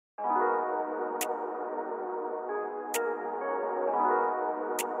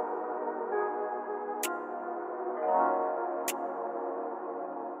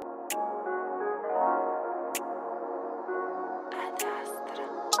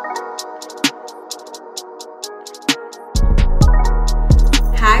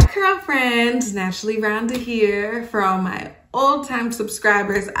girlfriends, NaturallyRonda here. For all my old-time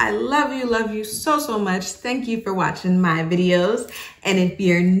subscribers, I love you so much. Thank you for watching my videos. And if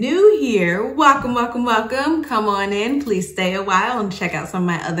you're new here, welcome. Come on in, please stay a while and check out some of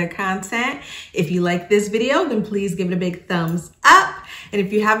my other content. If you like this video, then please give it a big thumbs up. And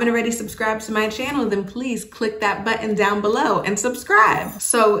if you haven't already subscribed to my channel, then please click that button down below and subscribe.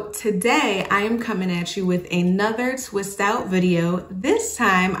 So today I am coming at you with another twist out video. This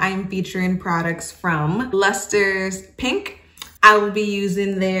time I am featuring products from Luster's Pink. I will be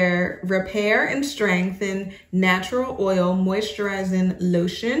using their Repair and Strengthen Natural Oil Moisturizing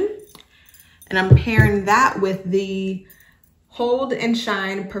Lotion. And I'm pairing that with the Hold and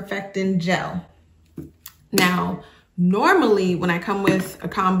Shine Perfecting Gel. Now, normally when I come with a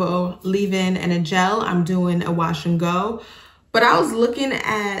combo leave-in and a gel, I'm doing a wash and go. But I was looking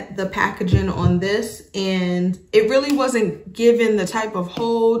at the packaging on this and it really wasn't giving the type of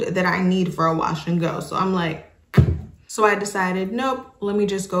hold that I need for a wash and go. So I decided, nope, let me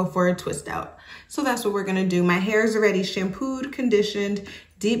just go for a twist out. So that's what we're gonna do. My hair is already shampooed, conditioned,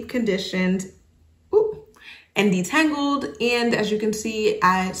 deep conditioned, and detangled. And as you can see,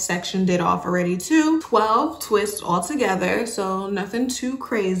 I sectioned it off already too. 12 twists altogether, so nothing too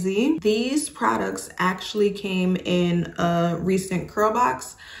crazy. These products actually came in a recent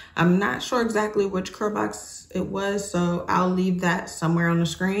curlBOX. I'm not sure exactly which curlBOX it was, so I'll leave that somewhere on the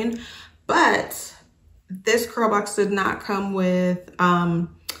screen. But this curlBOX did not come with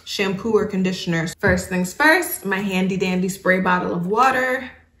shampoo or conditioner. First things first, my handy dandy spray bottle of water.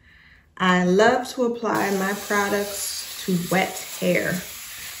 I love to apply my products to wet hair.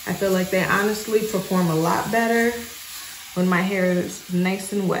 I feel like they honestly perform a lot better when my hair is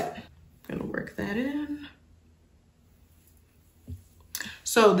nice and wet. I'm gonna work that in.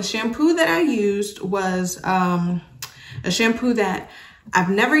 So the shampoo that I used was a shampoo that I've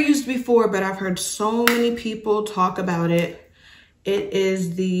never used before, but I've heard so many people talk about it. It is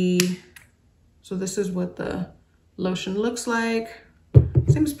so this is what the lotion looks like.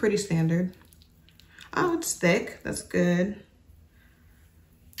 Seems pretty standard. Oh, it's thick, that's good.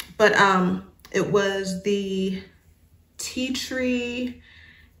 But it was the Tea Tree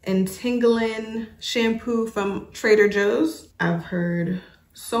and Tingling shampoo from Trader Joe's. I've heard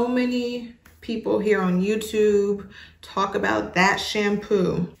so many people here on YouTube talk about that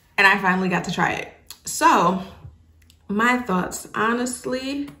shampoo, and I finally got to try it. So my thoughts,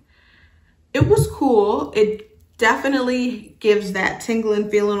 honestly, it was cool. It definitely gives that tingling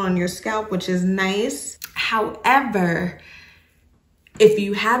feeling on your scalp, which is nice. However, if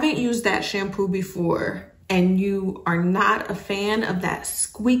you haven't used that shampoo before and you are not a fan of that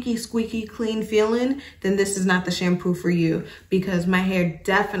squeaky clean feeling, then this is not the shampoo for you, because my hair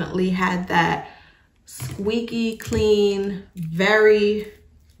definitely had that squeaky clean, very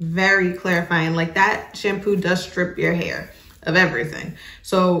clarifying. Like, that shampoo does strip your hair of everything.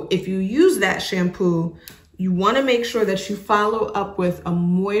 So if you use that shampoo, you want to make sure that you follow up with a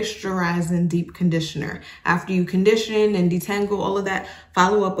moisturizing deep conditioner. After you condition and detangle all of that,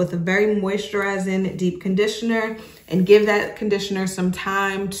 follow up with a very moisturizing deep conditioner and give that conditioner some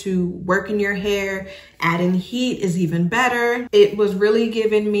time to work in your hair. Adding heat is even better. It was really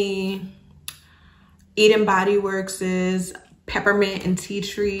giving me Eden Body Works' peppermint and tea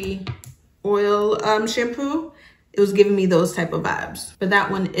tree oil shampoo. It was giving me those type of vibes, but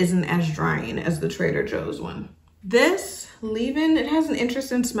that one isn't as drying as the Trader Joe's one. This leave-in, it has an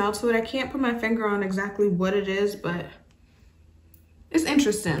interesting smell to it. I can't put my finger on exactly what it is, but it's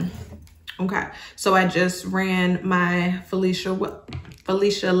interesting. Okay, so I just ran my Felicia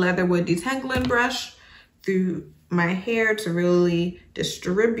Leatherwood detangling brush through my hair to really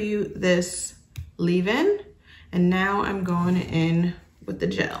distribute this leave-in. And now I'm going in with the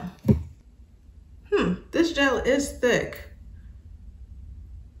gel. This gel is thick.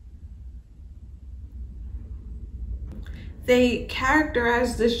 They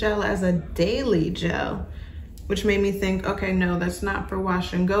characterized this gel as a daily gel, which made me think, okay, no, that's not for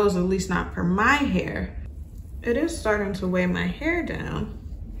wash and goes, at least not for my hair. It is starting to weigh my hair down.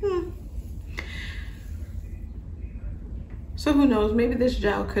 So who knows, maybe this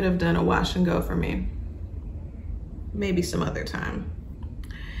gel could have done a wash and go for me. Maybe some other time.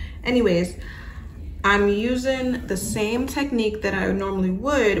 Anyways, I'm using the same technique that I normally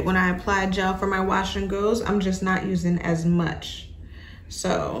would when I apply gel for my wash and goes. I'm just not using as much.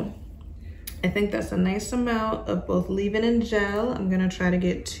 So I think that's a nice amount of both leave-in and gel. I'm gonna try to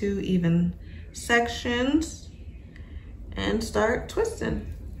get 2 even sections and start twisting.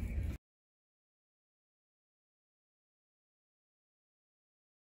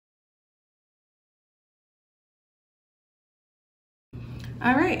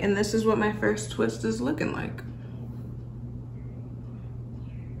 All right, and this is what my first twist is looking like.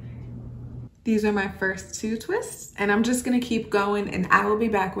 These are my first 2 twists, and I'm just gonna keep going, and I will be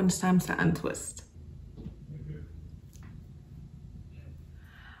back when it's time to untwist.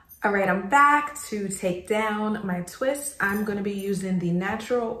 All right, I'm back to take down my twists. I'm gonna be using the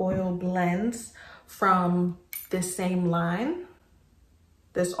Natural Oil Blends from this same line.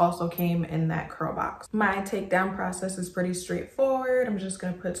 This also came in that curlBOX. My takedown process is pretty straightforward. I'm just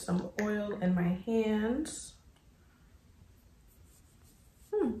gonna put some oil in my hands.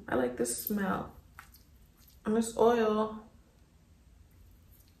 I like this smell. And this oil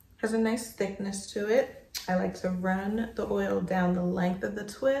has a nice thickness to it. I like to run the oil down the length of the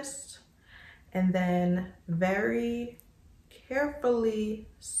twist and then very carefully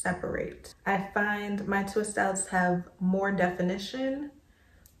separate. I find my twist outs have more definition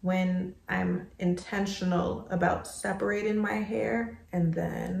when I'm intentional about separating my hair, and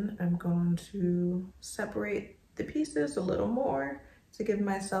then I'm going to separate the pieces a little more to give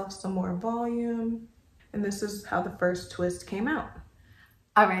myself some more volume. And this is how the first twist came out.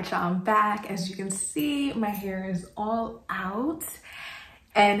 All right, y'all, I'm back. As you can see, my hair is all out,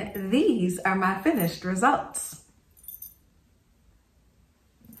 and these are my finished results.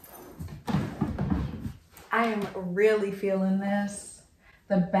 I am really feeling this.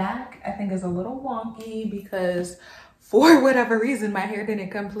 The back, I think, is a little wonky because for whatever reason, my hair didn't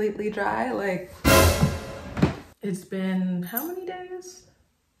completely dry. Like, it's been how many days?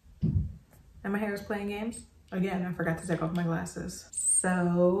 And my hair is playing games. Again, I forgot to take off my glasses.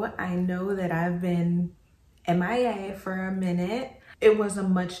 So I know that I've been MIA for a minute. It was a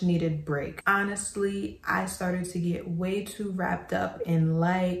much needed break. Honestly, I started to get way too wrapped up in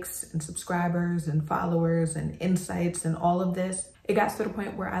likes and subscribers and followers and insights and all of this. It got to the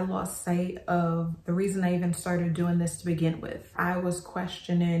point where I lost sight of the reason I even started doing this to begin with. I was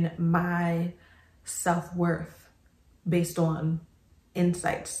questioning my self-worth based on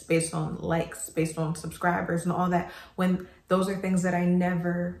insights, based on likes, based on subscribers and all that, when those are things that I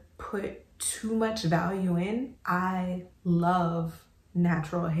never put too much value in. I love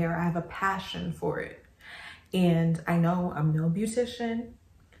natural hair. I have a passion for it. And I know I'm no beautician.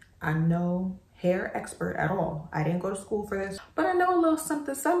 I'm no hair expert at all. I didn't go to school for this, but I know a little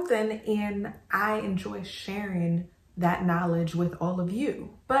something something, and I enjoy sharing that knowledge with all of you.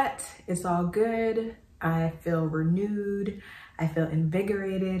 But it's all good. I feel renewed. I feel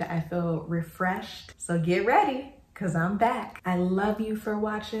invigorated. I feel refreshed. So get ready, because I'm back. I love you for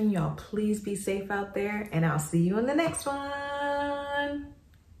watching. Y'all please be safe out there, and I'll see you in the next one.